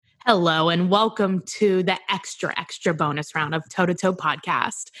Hello, and welcome to the extra bonus round of Toe to Toe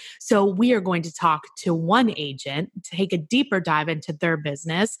podcast. So, we are going to talk to one agent, take a deeper dive into their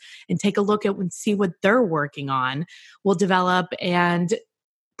business, and take a look at and see what they're working on. We'll develop and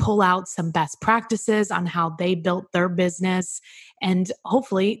pull out some best practices on how they built their business, and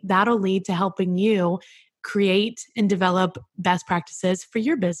hopefully that'll lead to helping you create and develop best practices for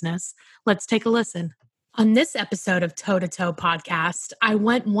your business. Let's take a listen. On this episode of Toe to Toe podcast, I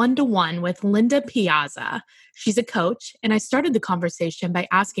went one-to-one with Linda Piazza. She's a coach, and I started the conversation by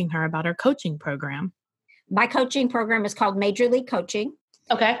asking her about her coaching program. My coaching program is called Major League Coaching.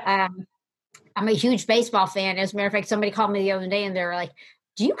 Okay. I'm a huge baseball fan. As a matter of fact, somebody called me the other day and they're like,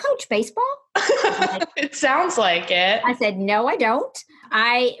 "Do you coach baseball?" Like, it sounds like it. I said, "No, I don't."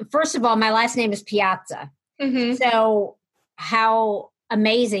 First of all, my last name is Piazza. Mm-hmm. So how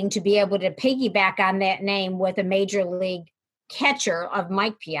amazing to be able to piggyback on that name with a major league catcher of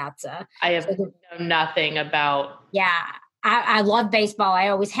Mike Piazza. I have known nothing about. Yeah, I love baseball. I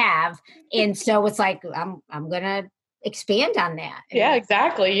always have, and so it's like I'm gonna expand on that. Yeah,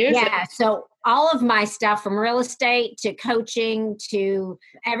 exactly. So all of my stuff, from real estate to coaching to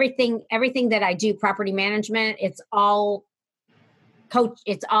everything that I do, property management, it's all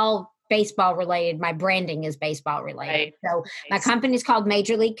baseball related. My branding is baseball related. Right. So my company is called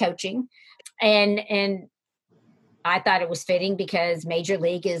Major League Coaching, and I thought it was fitting because Major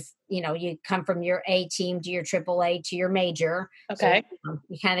League is, you come from your A team to your AAA to your major. Okay. So,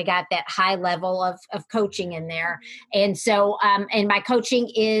 you kind of got that high level of coaching in there. And so, and my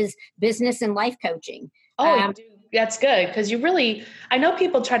coaching is business and life coaching. Oh, that's good. Because I know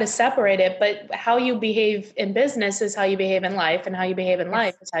people try to separate it, but how you behave in business is how you behave in life, and how you behave in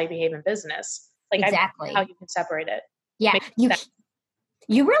life is how you behave in business. Like, exactly. How you can separate it. Yeah.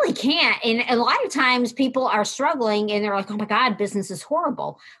 You really can't. And a lot of times people are struggling and they're like, "Oh my God, business is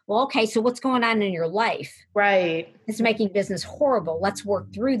horrible." Well, okay, so what's going on in your life? Right. It's making business horrible. Let's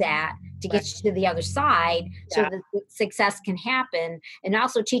work through that to get you to the other side so that success can happen. And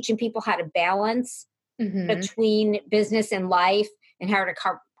also teaching people how to balance between business and life, and how to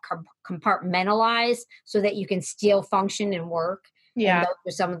compartmentalize so that you can still function and work. Yeah. And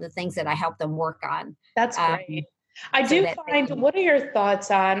those are some of the things that I help them work on. That's great. What are your thoughts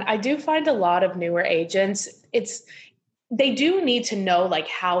on, I do find a lot of newer agents, they do need to know like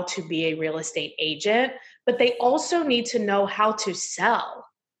how to be a real estate agent, but they also need to know how to sell.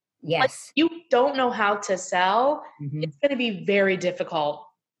 Yes. Like, you don't know how to sell, it's going to be very difficult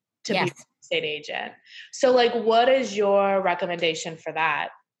to be a real estate agent. So like, what is your recommendation for that?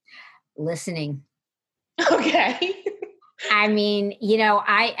 Listening. Okay. I mean,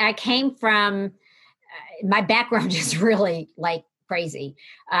 I came from, my background is really like crazy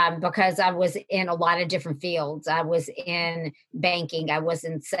because I was in a lot of different fields. I was in banking. I was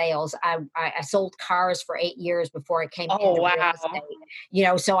in sales. I sold cars for 8 years before I came into real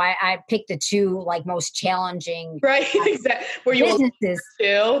estate. So I picked the two like most challenging exactly. Were you businesses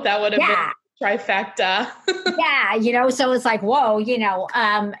too? That would have been trifecta. So it's like, whoa,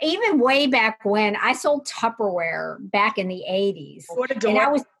 even way back when I sold Tupperware back in the 80s.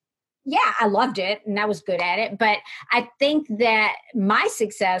 I loved it and I was good at it. But I think that my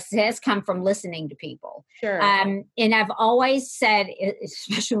success has come from listening to people. Sure. And I've always said,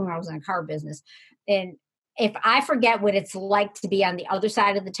 especially when I was in a car business, and if I forget what it's like to be on the other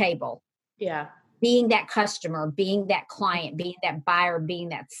side of the table, being that customer, being that client, being that buyer, being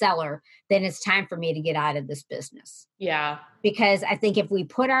that seller, then it's time for me to get out of this business. Yeah. Because I think if we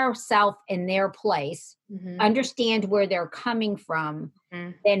put ourselves in their place, understand where they're coming from,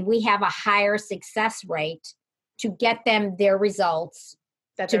 then we have a higher success rate to get them their results,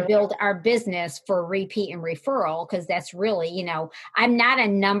 to build our business for repeat and referral. Because that's really, I'm not a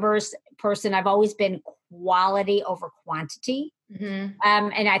numbers person. I've always been quality over quantity. And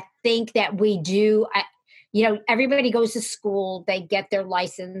I think that we do, everybody goes to school, they get their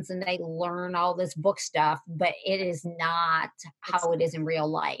license and they learn all this book stuff, but it is not how it is in real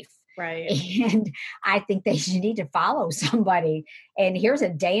life. Right. And I think they should need to follow somebody. And here's a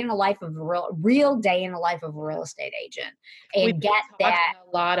day in the life of a real day in the life of a real estate agent. And we've been talking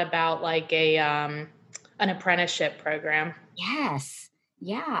a lot about like an apprenticeship program. Yes.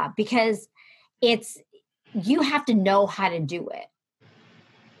 Yeah. Because you have to know how to do it,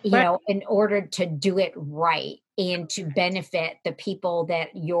 in order to do it right and to benefit the people that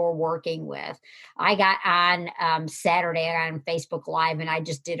you're working with. I got on Saturday, I got on Facebook Live and I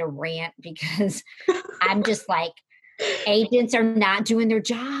just did a rant because I'm just like, agents are not doing their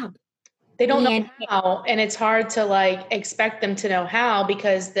job. They don't know how, and it's hard to like expect them to know how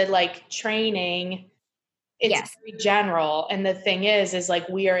because the like training It's yes. very general. And the thing is like,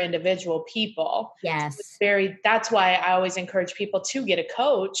 we are individual people. Yes. So that's why I always encourage people to get a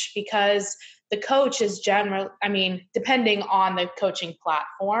coach, because the coach is depending on the coaching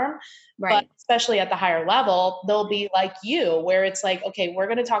platform, right. But especially at the higher level, they'll be like you, where it's like, okay, we're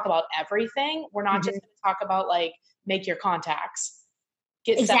going to talk about everything. We're not just going to talk about like, make your contacts.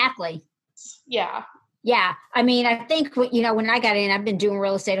 Exactly. Yeah. Yeah. I mean, I think, when I got in, I've been doing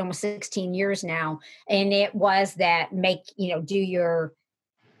real estate almost 16 years now. And it was that do your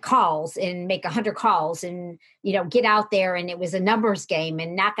calls and make 100 calls and, get out there. And it was a numbers game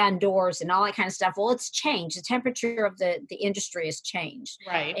and knock on doors and all that kind of stuff. Well, it's changed. The temperature of the industry has changed.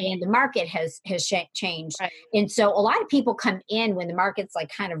 Right. And the market has changed. Right. And so a lot of people come in when the market's like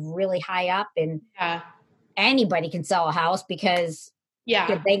kind of really high up, and anybody can sell a house because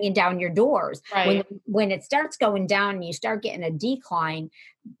you're banging down your doors. Right. When it starts going down and you start getting a decline,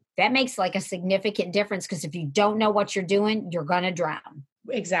 that makes like a significant difference, because if you don't know what you're doing, you're going to drown.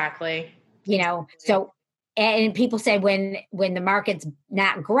 Exactly. So, and people say when the market's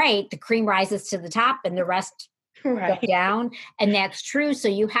not great, the cream rises to the top and the rest go down. And that's true. So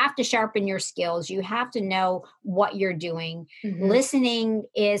you have to sharpen your skills. You have to know what you're doing. Listening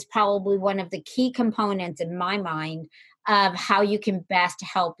is probably one of the key components in my mind of how you can best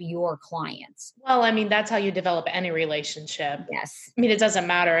help your clients. Well, that's how you develop any relationship. Yes. It doesn't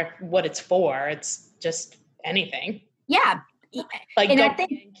matter what it's for. It's just anything. Yeah. Like, I think,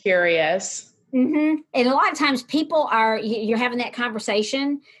 being curious. And a lot of times people you're having that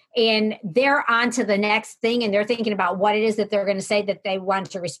conversation and they're on to the next thing, and they're thinking about what it is that they're going to say that they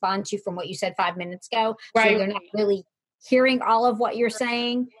want to respond to from what you said 5 minutes ago. Right. So they're not really hearing all of what you're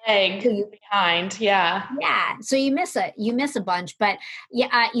saying. Behind. Yeah. Yeah. So you miss a bunch, but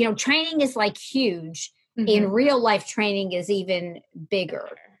training is like huge. In real life, training is even bigger.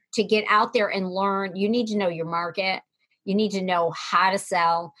 To get out there and learn, you need to know your market. You need to know how to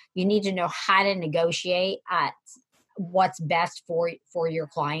sell. You need to know how to negotiate what's best for your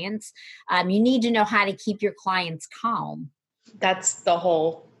clients. You need to know how to keep your clients calm. That's the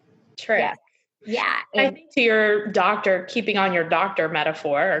whole trick. Yeah. I think to your doctor, keeping on your doctor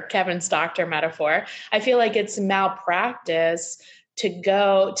metaphor, or Kevin's doctor metaphor, I feel like it's malpractice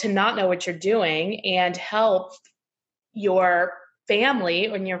to not know what you're doing and help your family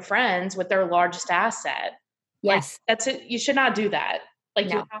and your friends with their largest asset. Yes. Like, that's it. You should not do that. Like,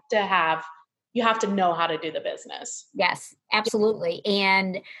 no. You have to know how to do the business. Yes, absolutely.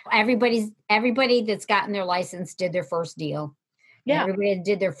 And everybody that's gotten their license did their first deal. Yeah. Everybody that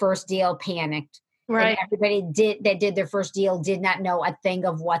did their first deal panicked. Right. And everybody that did their first deal did not know a thing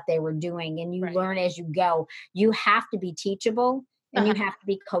of what they were doing. And you learn as you go. You have to be teachable and you have to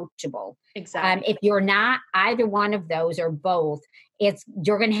be coachable. Exactly. If you're not either one of those or both,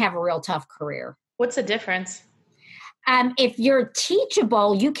 you're going to have a real tough career. What's the difference? If you're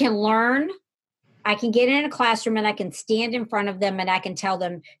teachable, you can learn. I can get in a classroom and I can stand in front of them and I can tell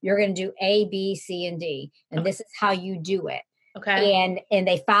them, you're going to do A, B, C, and D. And this is how you do it. Okay. And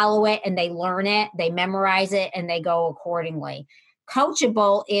they follow it and they learn it, they memorize it, and they go accordingly.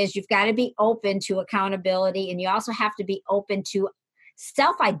 Coachable is you've got to be open to accountability, and you also have to be open to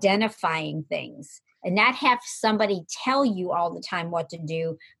self-identifying things and not have somebody tell you all the time what to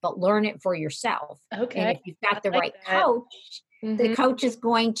do, but learn it for yourself. Okay. And if you've got the right coach, the coach is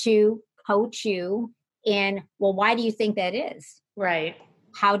going to coach you in, well, why do you think that is? Right.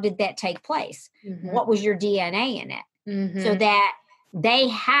 How did that take place? What was your DNA in it? So that they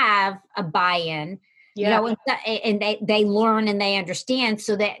have a buy-in, and they learn and they understand,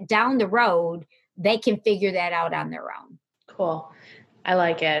 so that down the road, they can figure that out on their own. Cool. I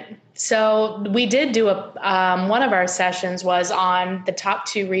like it. So we did do one of our sessions was on the top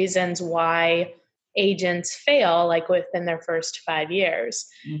 2 reasons why agents fail, like within their first 5 years.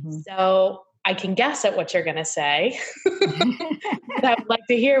 So I can guess at what you're going to say. I would like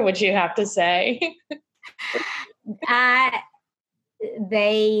to hear what you have to say.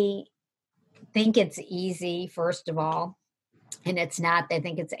 They think it's easy, first of all, and it's not. They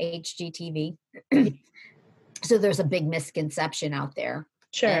think it's HGTV. So there's a big misconception out there.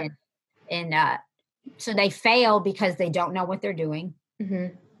 Sure. And so they fail because they don't know what they're doing.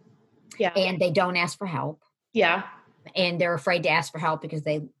 Yeah. And they don't ask for help. Yeah. And they're afraid to ask for help because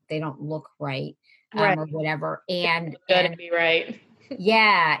they don't look right, or whatever. And gotta be right.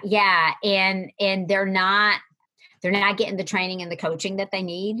 Yeah. And they're not getting the training and the coaching that they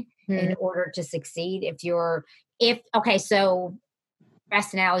need in order to succeed. So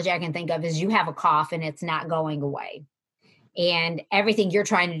best analogy I can think of is you have a cough and it's not going away. And everything you're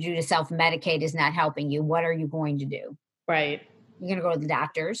trying to do to self-medicate is not helping you. What are you going to do? Right. You're going to go to the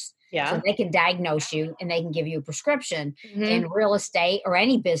doctors. Yeah. So they can diagnose you and they can give you a prescription. In real estate or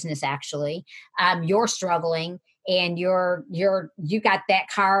any business, actually, you're struggling and you got that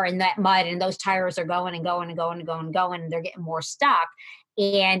car in that mud and those tires are going and going and going and going and going and they're getting more stuck.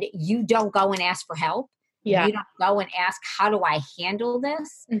 And you don't go and ask for help. Yeah. You don't go and ask, how do I handle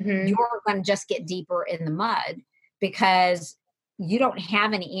this? You're going to just get deeper in the mud because you don't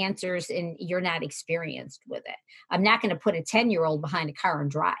have any answers and you're not experienced with it. I'm not going to put a 10-year-old behind a car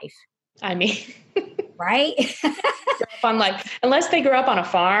and drive. I mean, right? Unless they grew up on a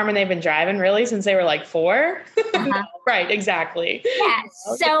farm and they've been driving really since they were like 4. No, right. Exactly. Yeah.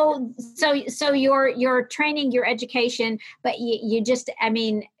 So your training, your education, but you just, I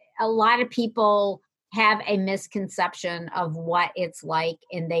mean, a lot of people have a misconception of what it's like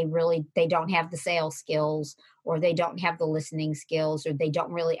and they don't have the sales skills or they don't have the listening skills or they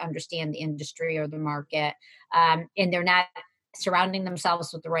don't really understand the industry or the market. And they're not surrounding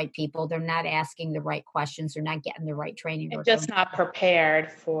themselves with the right people. They're not asking the right questions. They're not getting the right training. And just not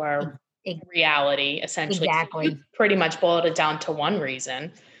prepared for reality, essentially. Exactly. So you pretty much boiled it down to one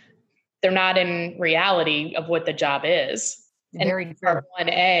reason. They're not in reality of what the job is. Very and part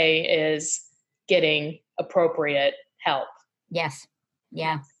 1A is getting appropriate help. Yes.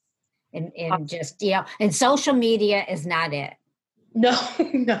 Yeah. And just, and social media is not it. No,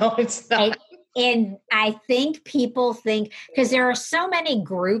 it's not. And I think people think, because there are so many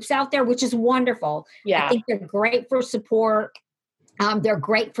groups out there, which is wonderful. Yeah. I think they're great for support. They're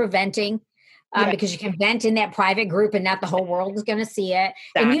great for venting. Because you can vent in that private group and not the whole world is going to see it.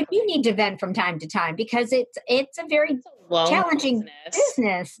 Exactly. And you need to vent from time to time because it's a very challenging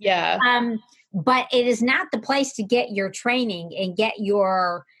business. Yeah. But it is not the place to get your training and get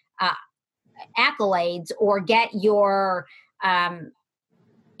your accolades or get your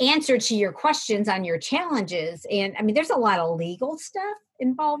answer to your questions on your challenges. And I mean, there's a lot of legal stuff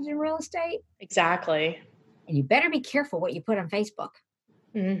involved in real estate. Exactly. And you better be careful what you put on Facebook.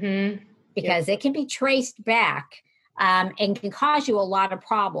 Because it can be traced back and can cause you a lot of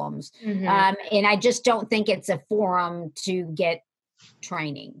problems. And I just don't think it's a forum to get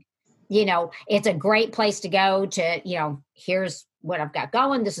training. It's a great place to go to, here's what I've got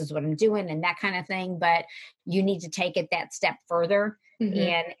going. This is what I'm doing and that kind of thing. But you need to take it that step further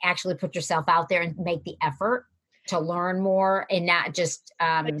and actually put yourself out there and make the effort to learn more and not just.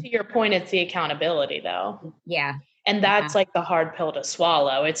 But to your point, it's the accountability though. Yeah. And that's like the hard pill to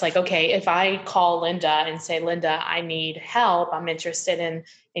swallow. It's like, okay, if I call Linda and say, Linda, I need help. I'm interested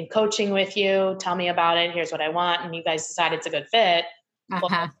in coaching with you. Tell me about it. Here's what I want. And you guys decide it's a good fit.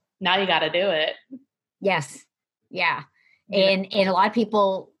 Well, now you got to do it. Yes. Yeah. And a lot of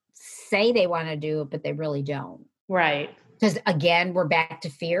people say they want to do it, but they really don't. Right. Because again, we're back to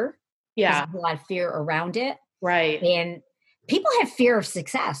fear. Yeah. There's a lot of fear around it. Right. And people have fear of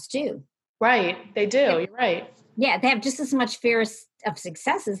success too. Right. They do. You're right. Yeah, they have just as much fear of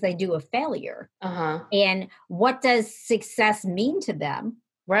success as they do of failure. And what does success mean to them?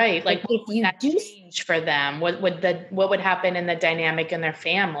 Right. Like if you do change for them, what would happen in the dynamic in their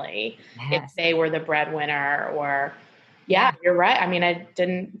family if they were the breadwinner or you're right. I mean, I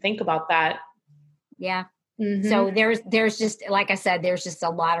didn't think about that. Yeah. So there's just, like I said, there's just a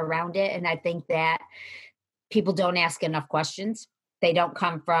lot around it. And I think that people don't ask enough questions. They don't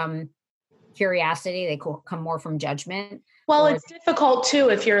come from curiosity. They come more from judgment. Well, it's difficult too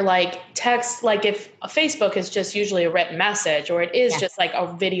if you're like text, like if a Facebook is just usually a written message or it is just like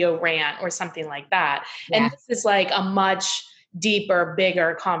a video rant or something like that. Yeah. And this is like a much deeper,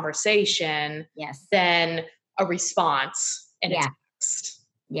 bigger conversation than a response in a text.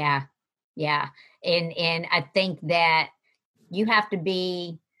 Yeah. Yeah. And I think that you have to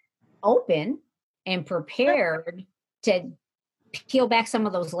be open and prepared to peel back some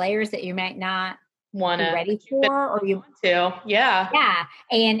of those layers that you might not want to be ready for, or you want to. Yeah.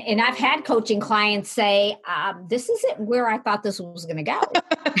 And I've had coaching clients say, this isn't where I thought this was going to go.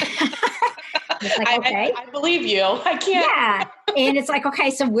 It's like, okay. I believe you. I can't. Yeah. And it's like, okay,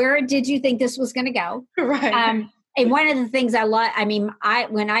 so where did you think this was going to go? Right. And one of the things I love, I mean,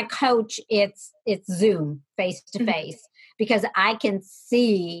 when I coach, it's Zoom face to face because I can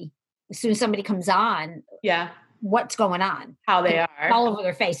see as soon as somebody comes on. Yeah. What's going on, how they are all over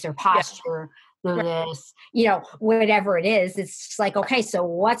their face, their posture, this, whatever it is. It's just like, okay, so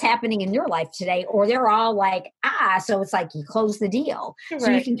what's happening in your life today? Or they're all like, so it's like you close the deal. Right. So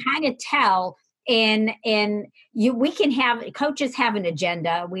you can kind of tell and we can have coaches have an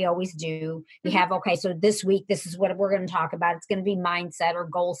agenda. We always do. You have, okay, so this week, this is what we're going to talk about. It's going to be mindset or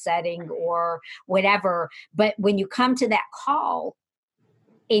goal setting or whatever. But when you come to that call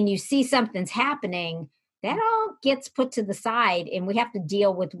and you see something's happening, that all gets put to the side, and we have to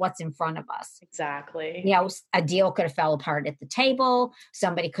deal with what's in front of us. Exactly. You know, a deal could have fell apart at the table.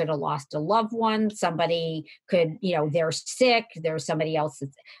 Somebody could have lost a loved one. Somebody could, you know, they're sick. There's somebody else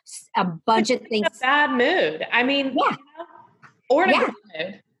that's a bunch of things. A bad mood. I mean, yeah. Or in a good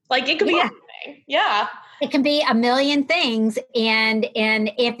mood. Like it could be anything. Yeah. It can be a million things. And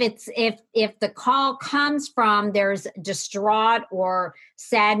if the call comes from there's distraught or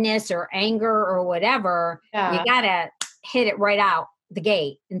sadness or anger or whatever, you gotta hit it right out the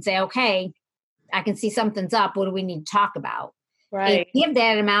gate and say, okay, I can see something's up. What do we need to talk about? Right. And give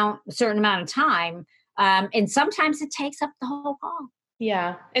that a certain amount of time. And sometimes it takes up the whole call.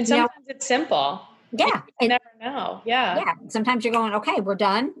 Yeah. And sometimes it's simple. Yeah. You never know. Yeah. Yeah. Sometimes you're going, okay, we're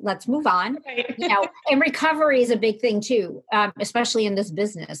done. Let's move on. Right. You know, and recovery is a big thing too, especially in this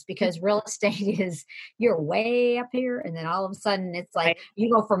business, because real estate is, you're way up here. And then all of a sudden it's like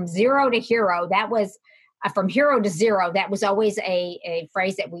you go from zero to hero. That was from hero to zero. That was always a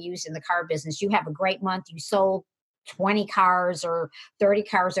phrase that we used in the car business. You have a great month. You sold 20 cars or 30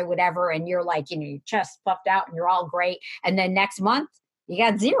 cars or whatever. And you're like, you know, your chest puffed out and you're all great. And then next month, you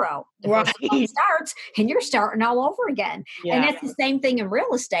got zero. The first month starts and you're starting all over again. Yeah. And that's the same thing in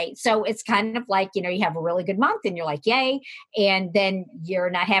real estate. So it's kind of like, you know, you have a really good month and you're like, yay. And then you're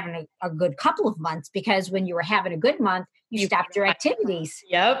not having a good couple of months, because when you were having a good month, you stopped your activities.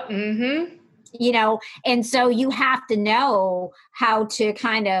 Yep. Mm-hmm. You know, and so you have to know how to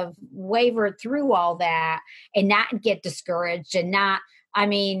kind of waver through all that and not get discouraged and not, I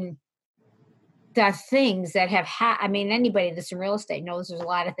mean, the things that have anybody that's in real estate knows there's a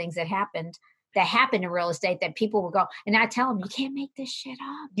lot of things that happen in real estate that people will go, and I tell them, you can't make this shit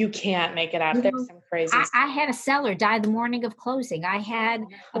up. You can't make it up. There's some crazy I had a seller die the morning of closing. I had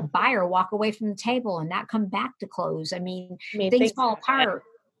a buyer walk away from the table and not come back to close. I mean things fall apart.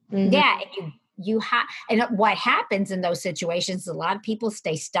 Mm-hmm. Yeah. And what happens in those situations, a lot of people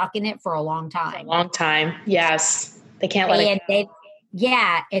stay stuck in it for a long time. Yes. They can't let it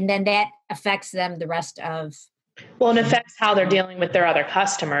go. And then that affects them the rest of. Well, and affects how they're dealing with their other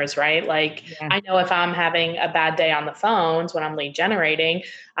customers, right? Like I know if I'm having a bad day on the phones when I'm lead generating,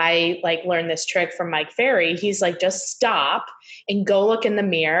 I learned this trick from Mike Ferry. He's like, just stop and go look in the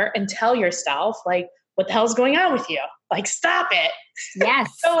mirror and tell yourself, like, what the hell's going on with you? Like, stop it.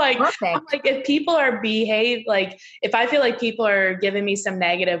 Yes. So if people are if I feel like people are giving me some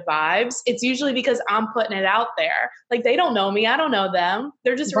negative vibes, it's usually because I'm putting it out there. Like, they don't know me. I don't know them.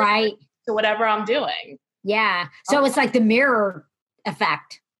 They're just right to whatever I'm doing. Yeah. So it's like the mirror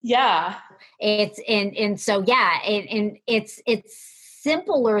effect. Yeah. It's and it's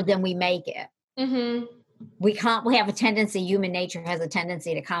simpler than we make it. Mm-hmm. We have a tendency, human nature has a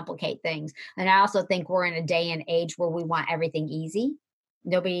tendency to complicate things. And I also think we're in a day and age where we want everything easy.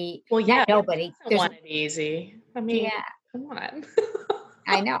 Nobody. Nobody want it easy. I mean, come on.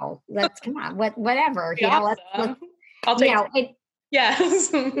 I know. Come on. Whatever. You know, let's I'll take it. Yes.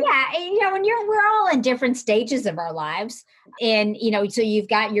 Yeah. And, we're all in different stages of our lives. And, so you've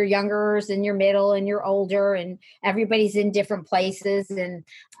got your youngers and your middle and your older, and everybody's in different places. And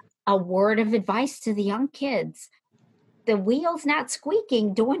a word of advice to the young kids: the wheel's not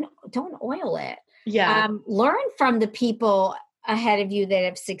squeaking. Don't oil it. Yeah. Learn from the people ahead of you that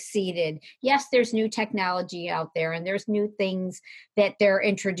have succeeded. Yes, there's new technology out there and there's new things that they're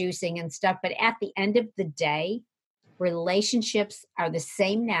introducing and stuff. But at the end of the day, relationships are the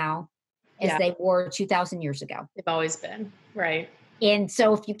same now as they were 2,000 years ago. They've always been. Right. And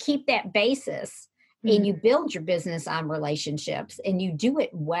so if you keep that basis, and you build your business on relationships and you do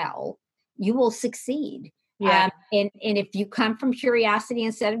it well, you will succeed. Yeah. And if you come from curiosity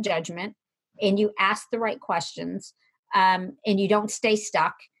instead of judgment, and you ask the right questions, and you don't stay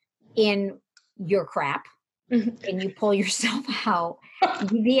stuck in your crap, and you pull yourself out,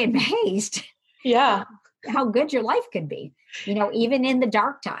 you'd be amazed. Yeah. How good your life could be, even in the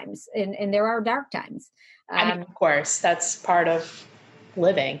dark times. And there are dark times. Of course, that's part of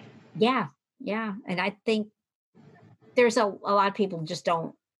living. Yeah. Yeah. And I think there's a lot of people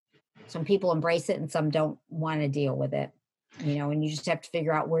some people embrace it and some don't want to deal with it, and you just have to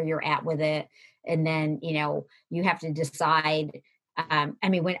figure out where you're at with it. And then, you have to decide.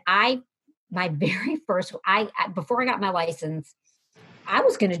 My very first, before I got my license, I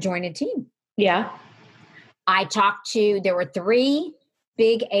was going to join a team. Yeah. There were 3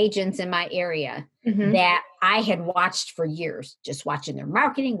 big agents in my area that I had watched for years, just watching their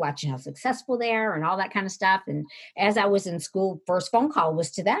marketing, watching how successful they are and all that kind of stuff. And as I was in school, first phone call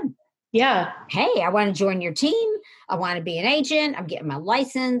was to them. Yeah. Hey, I want to join your team. I want to be an agent. I'm getting my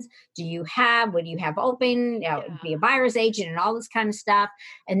license. What do you have open? Be a buyer's agent and all this kind of stuff.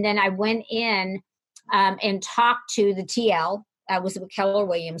 And then I went in and talked to the TL. I was with Keller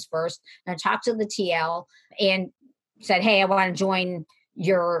Williams first, and I talked to the TL and said, hey, I want to join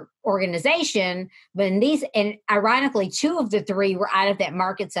your organization. But and ironically, 2 of the 3 were out of that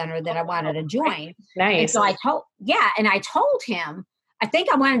market center that I wanted to join. Nice. And so I told him, I think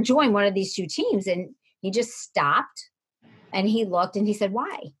I want to join one of these 2 teams. And he just stopped and he looked and he said,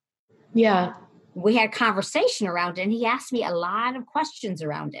 why? Yeah. We had a conversation around it and he asked me a lot of questions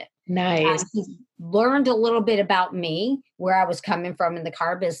around it. Nice. He learned a little bit about me, where I was coming from in the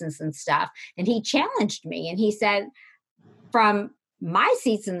car business and stuff. And he challenged me and he said, from my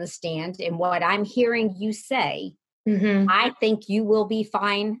seats in the stand and what I'm hearing you say, I think you will be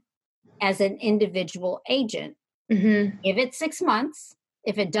fine as an individual agent. Give it 6 months.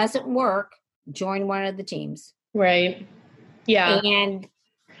 If it doesn't work, join one of the teams. Right. Yeah. And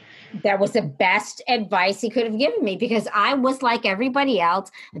that was the best advice he could have given me, because I was like everybody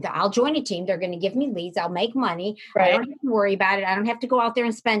else. I'll join a team. They're going to give me leads. I'll make money. Right. I don't have to worry about it. I don't have to go out there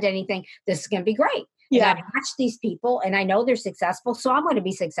and spend anything. This is going to be great. Yeah. And I watch these people and I know they're successful, so I'm going to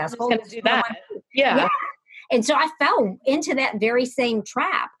be successful. I'm going to do that. Yeah. And so I fell into that very same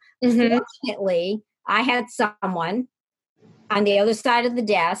trap. Fortunately, I had someone on the other side of the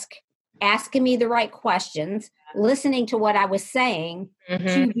desk asking me the right questions, listening to what I was saying,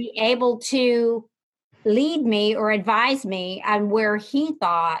 to be able to lead me or advise me on where he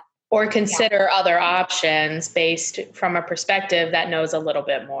thought. Or consider other options based from a perspective that knows a little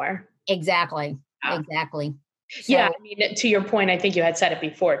bit more. Exactly. Exactly. So, yeah. I mean, to your point, I think you had said it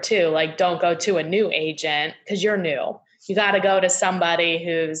before too, like don't go to a new agent because you're new. You got to go to somebody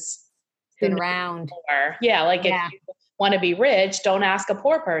who's been around. More. Yeah. Like if you want to be rich, don't ask a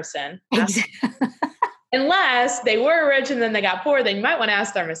poor person. Unless they were rich and then they got poor, then you might want to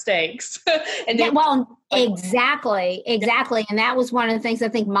ask their mistakes. Exactly. And that was one of the things I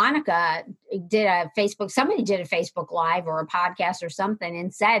think Monica somebody did a Facebook Live or a podcast or something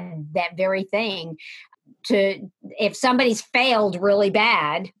and said that very thing. If somebody's failed really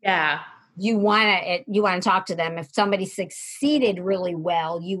bad, you want to talk to them. If somebody succeeded really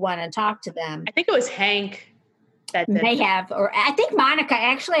well, you want to talk to them. I think it was Hank. They have, or I think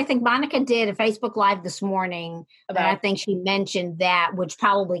Monica did a Facebook Live this morning. And I think she mentioned that, which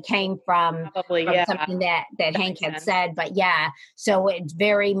probably came from something that Hank had said. But so it's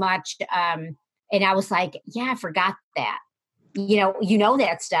very much, and I was like, I forgot that. You know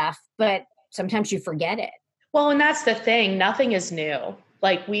that stuff, but sometimes you forget it. Well, and that's the thing. Nothing is new.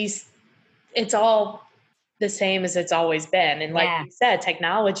 Like it's all the same as it's always been. And like you said,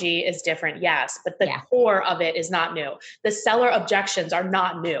 technology is different. Yes. But the core of it is not new. The seller objections are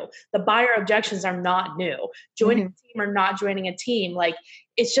not new. The buyer objections are not new. Joining a team or not joining a team. Like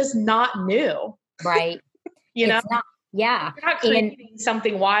it's just not new. Right. You're not creating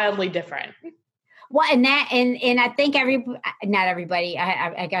something wildly different. Well, and I think not everybody,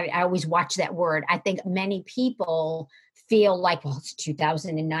 I always watch that word. I think many people feel like, well, it's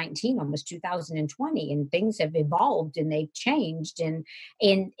 2019, almost 2020, and things have evolved and they've changed, and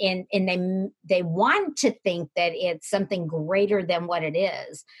they want to think that it's something greater than what it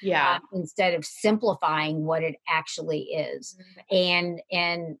is. Yeah. Instead of simplifying what it actually is, and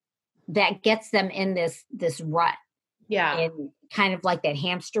that gets them in this rut. Yeah. And kind of like that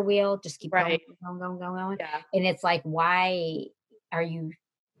hamster wheel, just keep going. Yeah. And it's like, why are you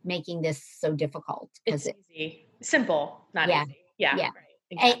making this so difficult? Because it's easy. Simple, not easy. Yeah. Right.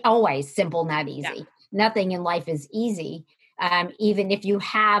 Exactly. Always simple, not easy. Yeah. Nothing in life is easy. Even if you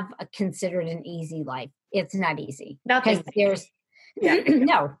have considered an easy life, it's not easy. Because there's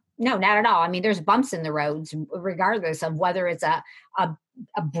no, not at all. I mean, there's bumps in the roads, regardless of whether it's a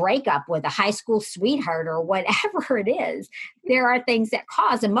breakup with a high school sweetheart or whatever it is. There are things that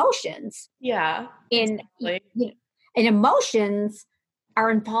cause emotions. Yeah. And emotions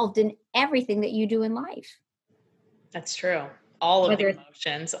are involved in everything that you do in life. That's true. All of the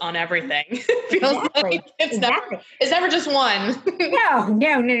emotions on everything. Feels like it's never just one. No. And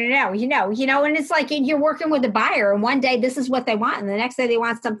it's like you're working with a buyer, and one day this is what they want, and the next day they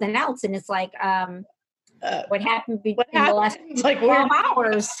want something else, and it's like, what happened between the last 12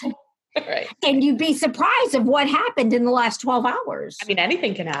 hours? Right. And you'd be surprised of what happened in the last 12 hours. I mean,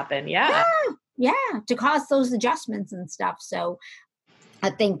 anything can happen. Yeah, to cause those adjustments and stuff. So I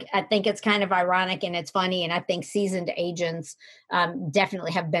think it's kind of ironic and it's funny. And I think seasoned agents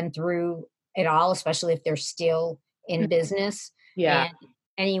definitely have been through it all, especially if they're still in business. Yeah. And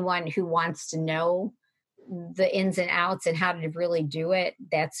anyone who wants to know the ins and outs and how to really do it,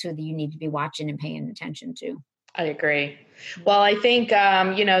 that's who you need to be watching and paying attention to. I agree. Well, I think,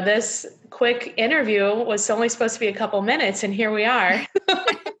 this quick interview was only supposed to be a couple minutes, and here we are.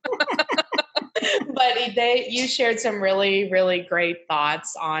 But you shared some really, really great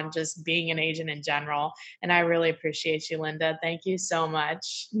thoughts on just being an agent in general. And I really appreciate you, Linda. Thank you so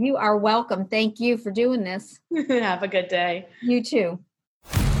much. You are welcome. Thank you for doing this. Have a good day. You too.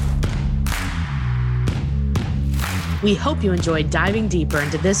 We hope you enjoyed diving deeper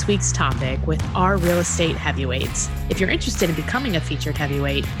into this week's topic with our real estate heavyweights. If you're interested in becoming a featured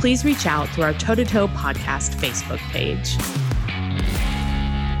heavyweight, please reach out through our Toe to Toe Podcast Facebook page.